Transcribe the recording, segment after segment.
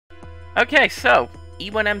Okay, so,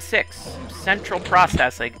 E1M6, Central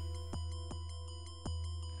Processing.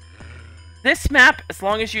 This map, as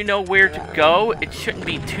long as you know where to go, it shouldn't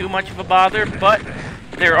be too much of a bother, but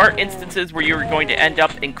there are instances where you're going to end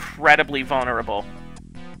up incredibly vulnerable.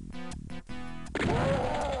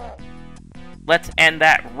 Let's end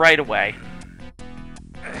that right away.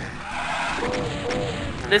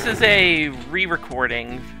 This is a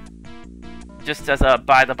re-recording, just as a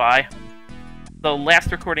by-the-by. The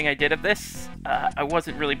last recording I did of this, I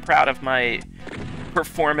wasn't really proud of my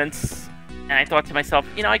performance, and I thought to myself,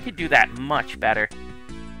 you know, I could do that much better.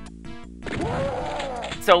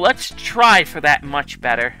 So let's try for that much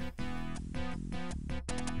better.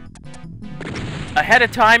 Ahead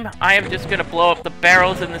of time, I am just going to blow up the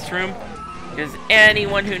barrels in this room, because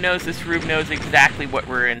anyone who knows this room knows exactly what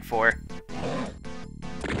we're in for.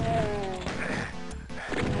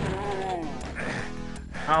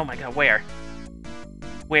 Oh my god, where?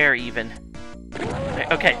 Where even?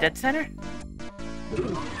 Okay, dead center?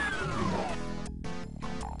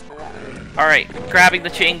 Alright, grabbing the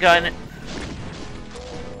chain gun.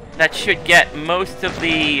 That should get most of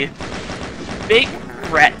the big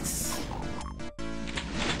threats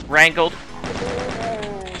wrangled.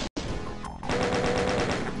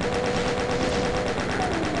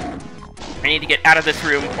 I need to get out of this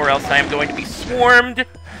room, or else I am going to be swarmed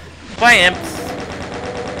by imps.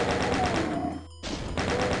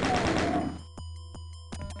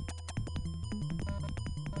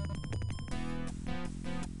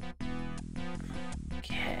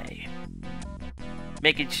 Okay.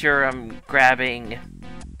 Making sure I'm grabbing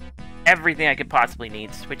everything I could possibly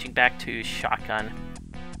need. Switching back to shotgun.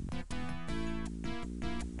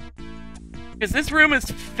 Because this room is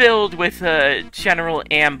filled with general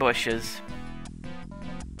ambushes.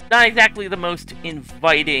 Not exactly the most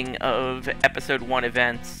inviting of Episode 1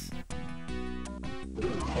 events.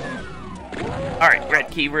 Alright,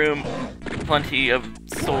 red key room. Plenty of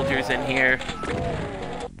soldiers in here.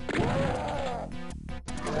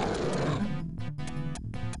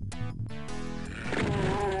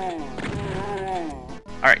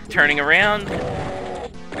 Alright, turning around.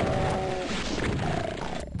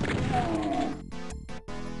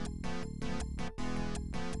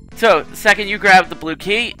 So, the second you grab the blue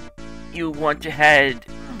key, you want to head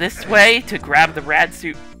this way to grab the rad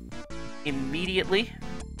suit immediately.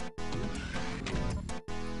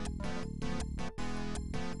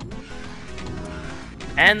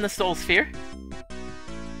 And the soul sphere.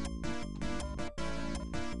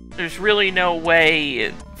 There's really no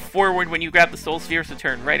way forward when you grab the soul sphere, so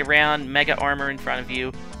turn right around, mega armor in front of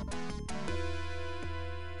you.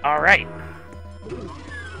 Alright.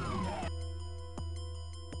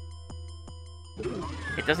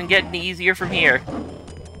 It doesn't get any easier from here.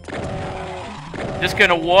 Just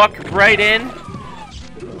gonna walk right in.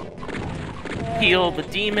 Heal the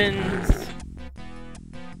demons.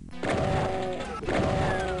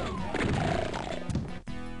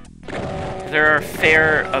 There are a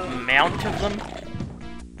fair amount of them.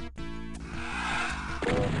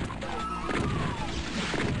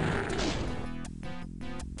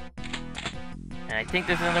 And I think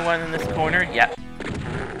there's another one in this corner. Yep.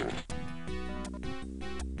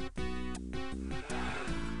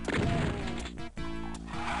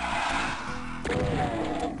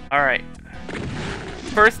 Alright.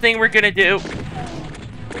 First thing we're gonna do,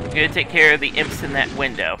 we're gonna take care of the imps in that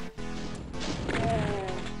window.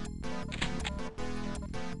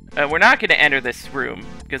 We're not gonna enter this room,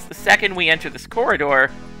 because the second we enter this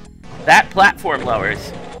corridor, that platform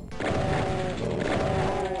lowers.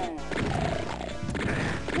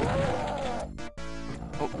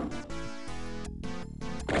 Oh.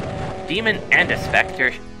 Demon and a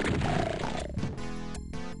specter.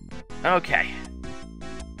 Okay.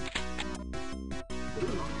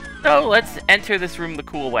 So, let's enter this room the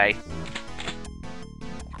cool way.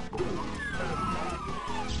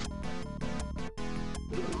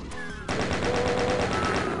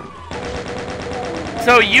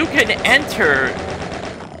 So you can enter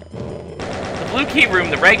the blue key room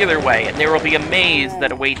the regular way, and there will be a maze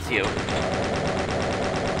that awaits you.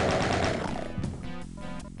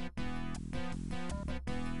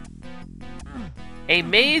 A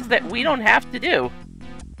maze that we don't have to do.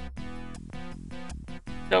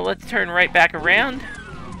 So let's turn right back around.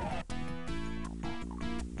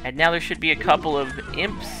 And now there should be a couple of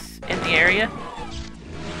imps in the area.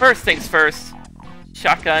 First things first,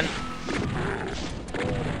 shotgun.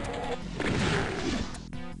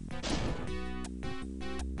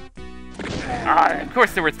 Of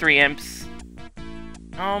course there were 3 imps.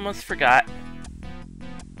 Almost forgot.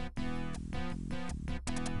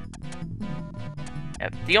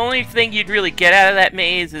 Yep, The only thing you'd really get out of that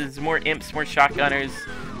maze is more imps, more shotgunners,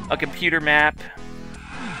 a computer map.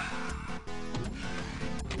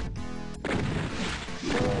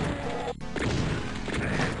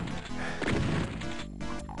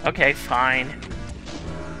 Okay, fine.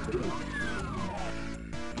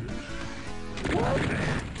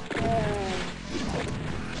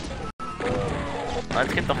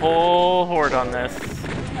 Let's get the whole horde on this.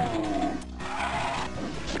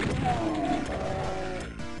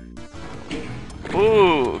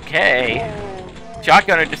 Ooh, okay.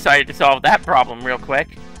 Shotgunner decided to solve that problem real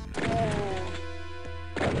quick.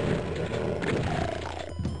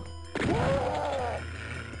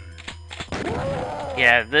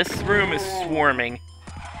 Yeah, this room is swarming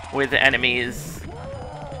with enemies.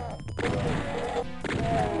 I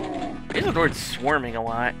use the word swarming a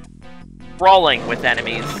lot. Brawling with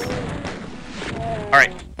enemies.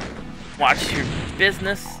 Alright. Watch your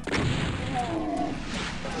business.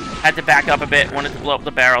 Had to back up a bit, wanted to blow up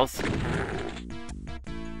the barrels.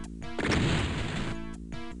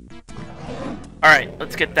 Alright,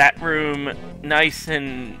 let's get that room nice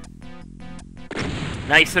and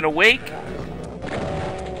awake.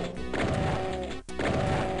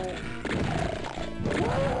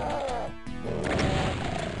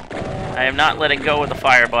 I am not letting go of the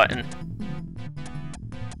fire button.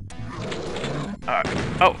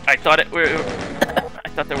 Oh, I thought it were. I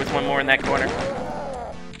thought there was one more in that corner.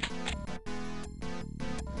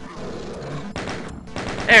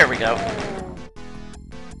 There we go.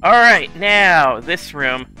 Alright, now this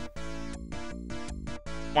room.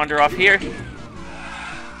 Wander off here.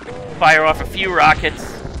 Fire off a few rockets.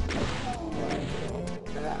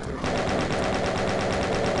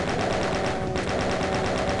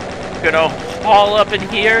 Gonna haul up in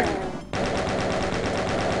here.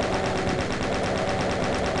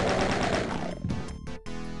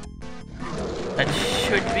 That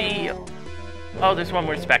should be... Oh, there's one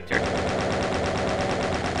more Spectre.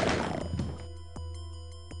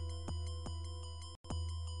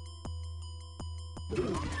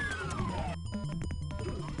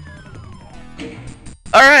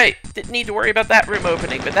 Alright, didn't need to worry about that room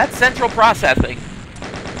opening, but that's central processing.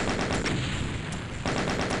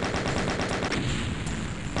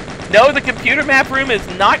 No, the computer map room is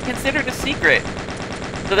not considered a secret.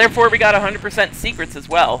 So therefore we got 100% secrets as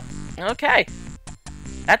well. Okay.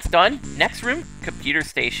 That's done. Next room, computer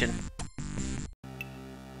station.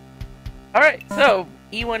 Alright, so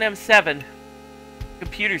E1M7.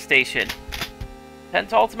 Computer station.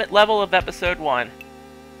 10th ultimate level of episode 1.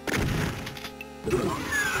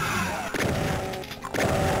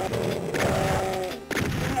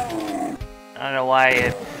 I don't know why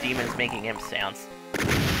a demon's making imp sounds.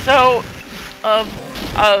 So,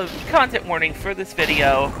 content warning for this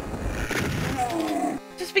video.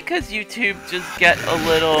 Just because YouTube just get a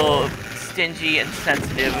little stingy and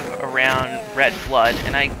sensitive around red blood,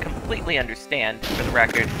 and I completely understand, for the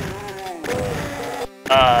record.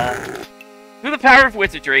 Through the power of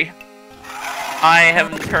wizardry, I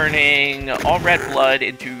am turning all red blood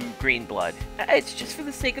into green blood. It's just for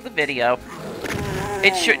the sake of the video.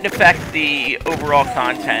 It shouldn't affect the overall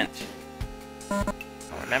content.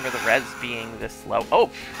 Remember the res being this low. Oh,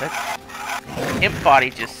 that imp body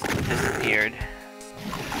just disappeared.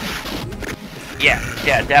 Yeah,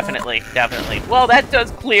 definitely. Well, that does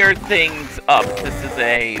clear things up. This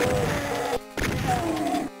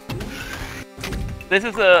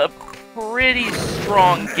is a pretty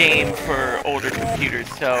strong game for older computers,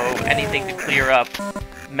 so anything to clear up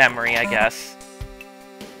memory, I guess.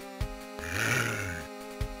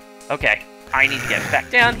 Okay, I need to get back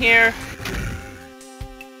down here.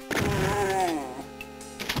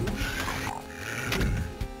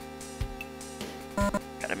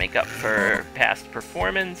 Gotta make up for past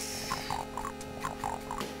performance.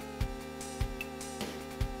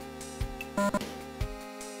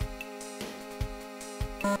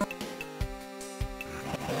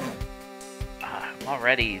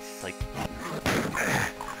 Already, it's like...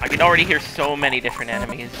 I can already hear so many different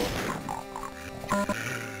enemies.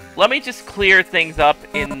 Let me just clear things up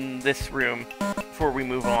in this room before we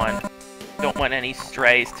move on. Don't want any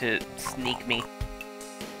strays to sneak me.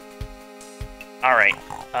 Alright,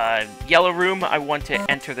 yellow room, I want to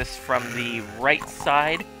enter this from the right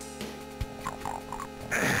side.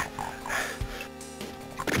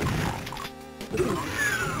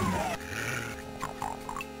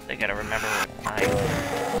 I gotta remember what my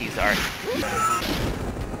keys are.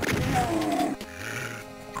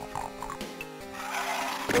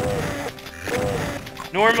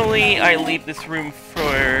 Normally, I leave this room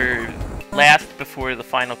for last before the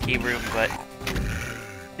final key room, but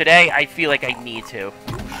today I feel like I need to.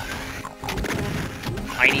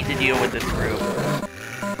 I need to deal with this group.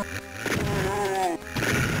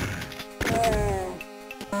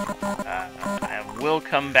 I will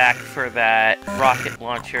come back for that rocket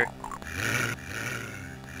launcher.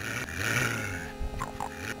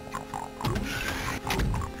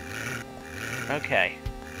 Okay.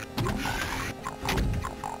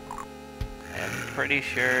 I'm pretty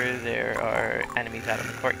sure there are enemies out in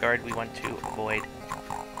the courtyard we want to avoid.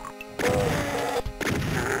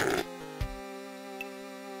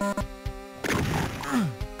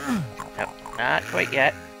 Nope, not quite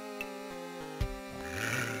yet.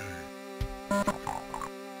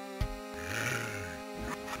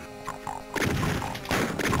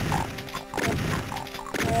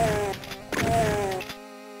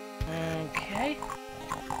 Okay.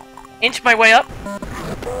 Inch my way up.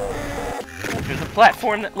 There's a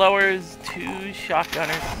platform that lowers 2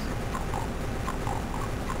 shotgunners.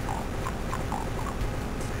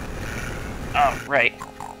 Oh, right.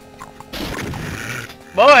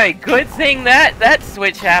 Boy, good thing that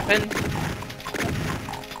switch happened.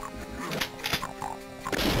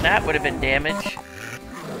 That would have been damage.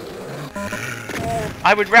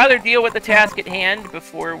 I would rather deal with the task at hand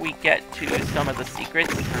before we get to some of the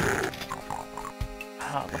secrets.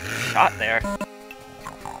 Oh, look at the shot there.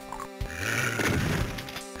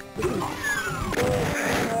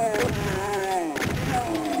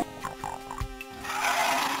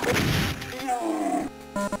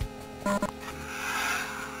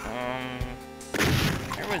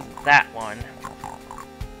 Where was that one?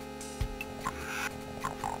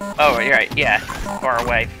 Oh, you're right, yeah, far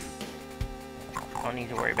away. Don't need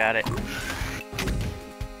to worry about it.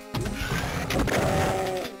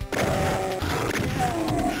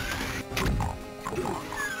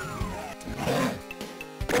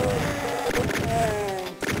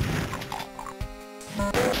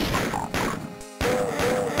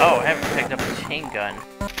 Oh, I haven't picked up a chain gun.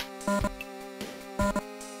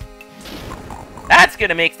 That's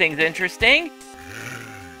gonna make things interesting!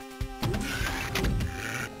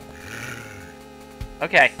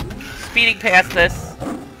 Okay, speeding past this.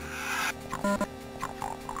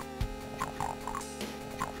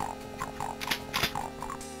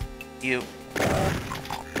 You.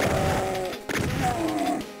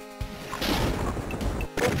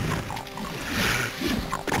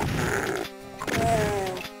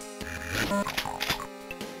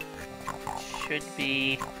 Should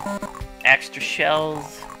be extra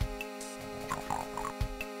shells.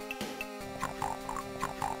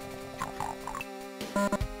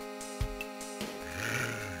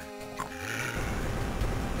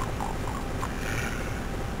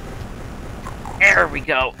 There we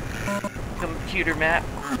go. Computer map.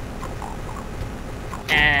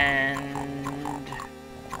 And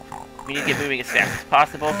we need to get moving as fast as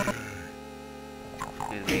possible.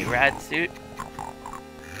 To the rad suit.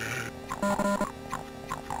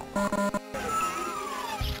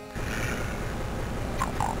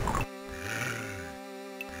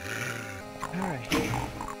 Alright.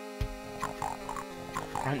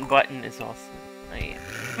 Run button is also nice.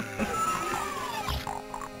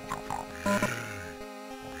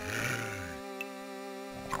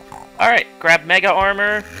 Alright, grab Mega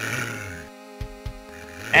Armor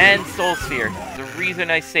and Soul Sphere. The reason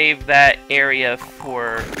I saved that area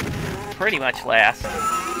for pretty much last.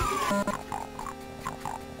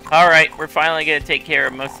 Alright, we're finally gonna take care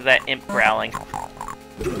of most of that imp growling.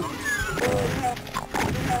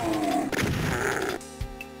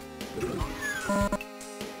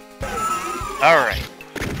 Alright.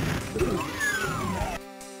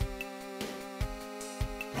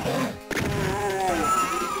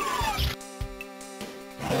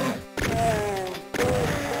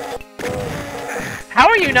 How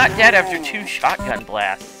are you not dead after 2 shotgun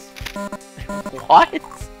blasts? What?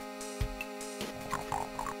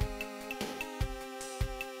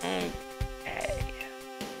 Okay.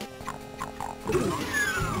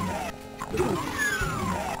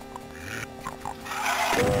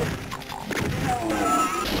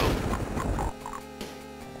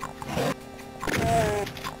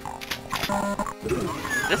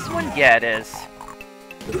 This one? Yeah, it is.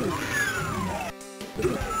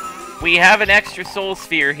 We have an extra soul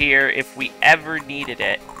sphere here if we ever needed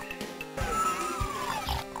it.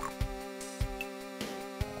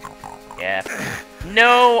 Yeah.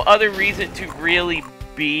 No other reason to really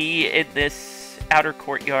be in this outer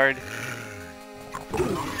courtyard.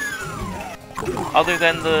 Other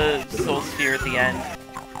than the soul sphere at the end.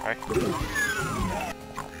 Alright.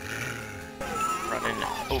 Running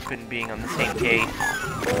open being on the same gate.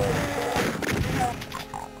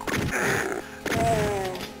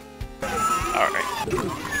 Alright,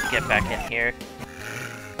 get back in here.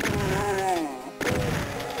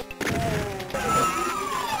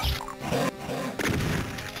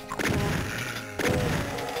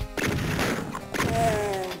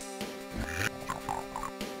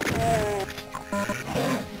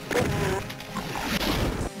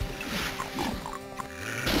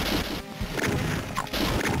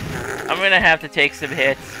 I'm gonna have to take some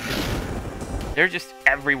hits. They're just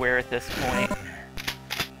everywhere at this point.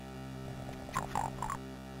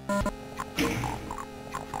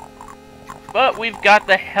 But we've got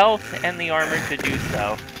the health and the armor to do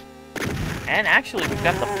so. And actually, we've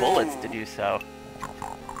got the bullets to do so.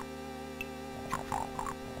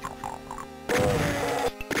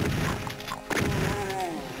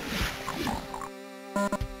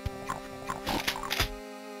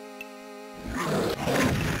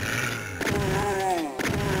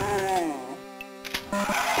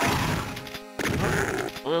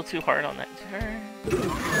 A little too hard on that turn.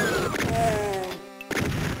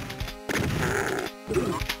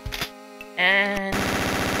 And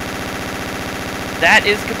that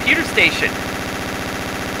is Computer Station.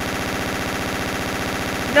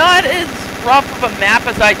 Not as rough of a map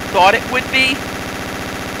as I thought it would be.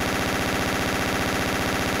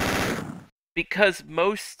 Because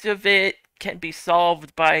most of it can be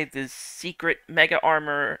solved by the secret Mega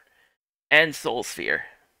Armor and Soul Sphere.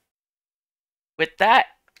 With that...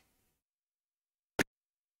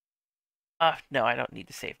 no, I don't need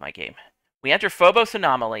to save my game. We enter Phobos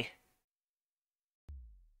Anomaly.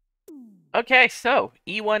 Okay, so,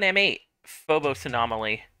 E1M8, Phobos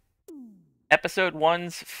Anomaly. Episode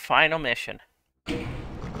 1's final mission.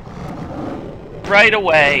 Right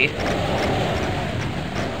away,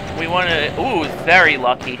 we want to... Ooh, very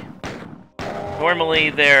lucky. Normally,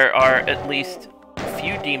 there are at least a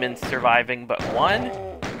few demons surviving, but one?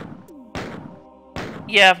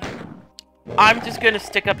 Yeah, I'm just gonna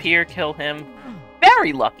stick up here, kill him.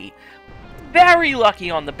 Very lucky. Very lucky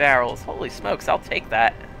on the barrels. Holy smokes, I'll take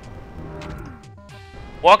that.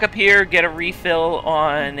 Walk up here, get a refill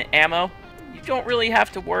on ammo. You don't really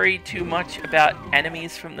have to worry too much about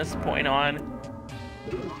enemies from this point on.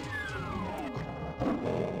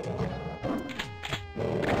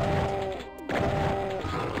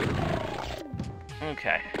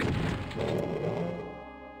 Okay.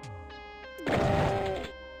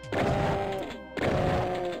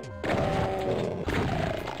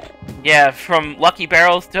 Yeah, from lucky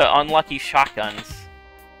barrels to unlucky shotguns.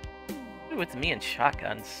 With me and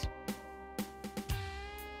shotguns.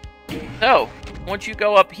 So, once you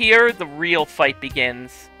go up here, the real fight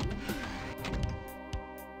begins.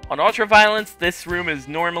 On Ultraviolence, this room is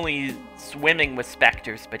normally swimming with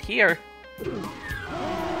specters, but here...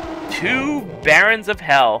 2 Barons of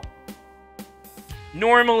Hell.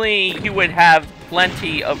 Normally, you would have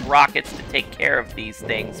plenty of rockets to take care of these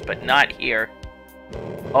things, but not here.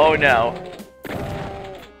 Oh no.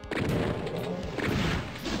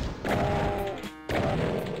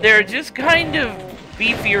 They're just kind of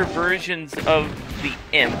beefier versions of the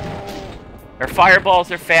Imp. Their fireballs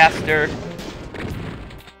are faster.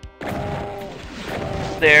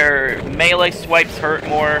 Their melee swipes hurt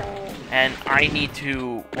more. And I need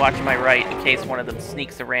to watch my right in case one of them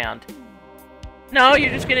sneaks around. No, you're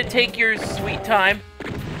just gonna take your sweet time.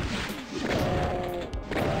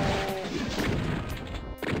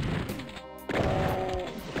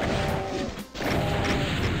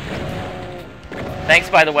 Thanks,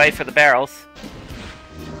 by the way, for the barrels.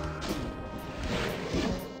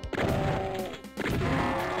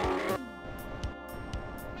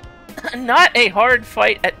 Not a hard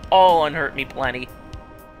fight at all on Hurt Me Plenty.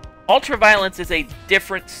 Ultraviolence is a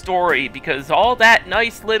different story because all that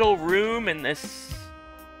nice little room in this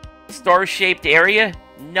star-shaped area,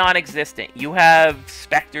 non-existent. You have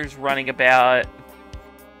specters running about,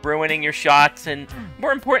 ruining your shots, and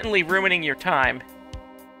more importantly, ruining your time.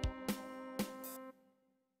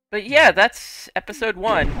 But yeah, that's episode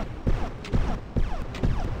 1.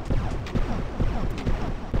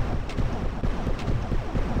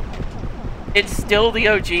 It's still the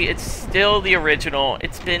OG, it's still the original.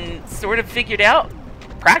 It's been sort of figured out,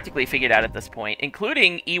 practically figured out at this point,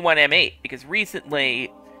 including E1M8, because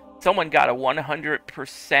recently someone got a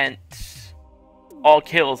 100% all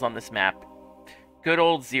kills on this map. Good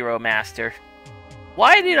old Zero Master.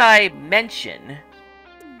 Why did I mention?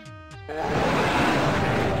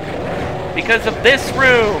 Because of this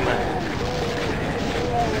room!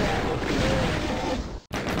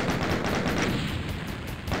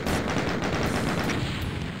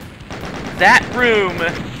 That room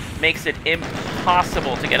makes it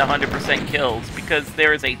impossible to get 100% kills because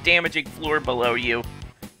there is a damaging floor below you.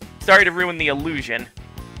 Sorry to ruin the illusion.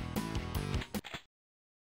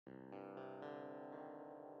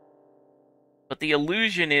 But the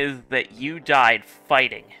illusion is that you died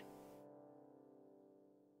fighting.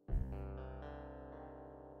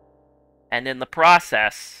 And in the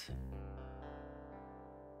process...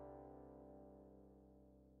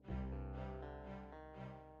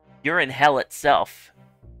 you're in hell itself.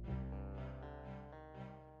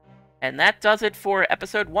 And that does it for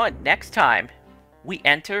episode 1. Next time, we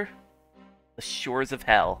enter the shores of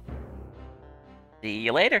hell. See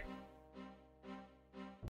you later.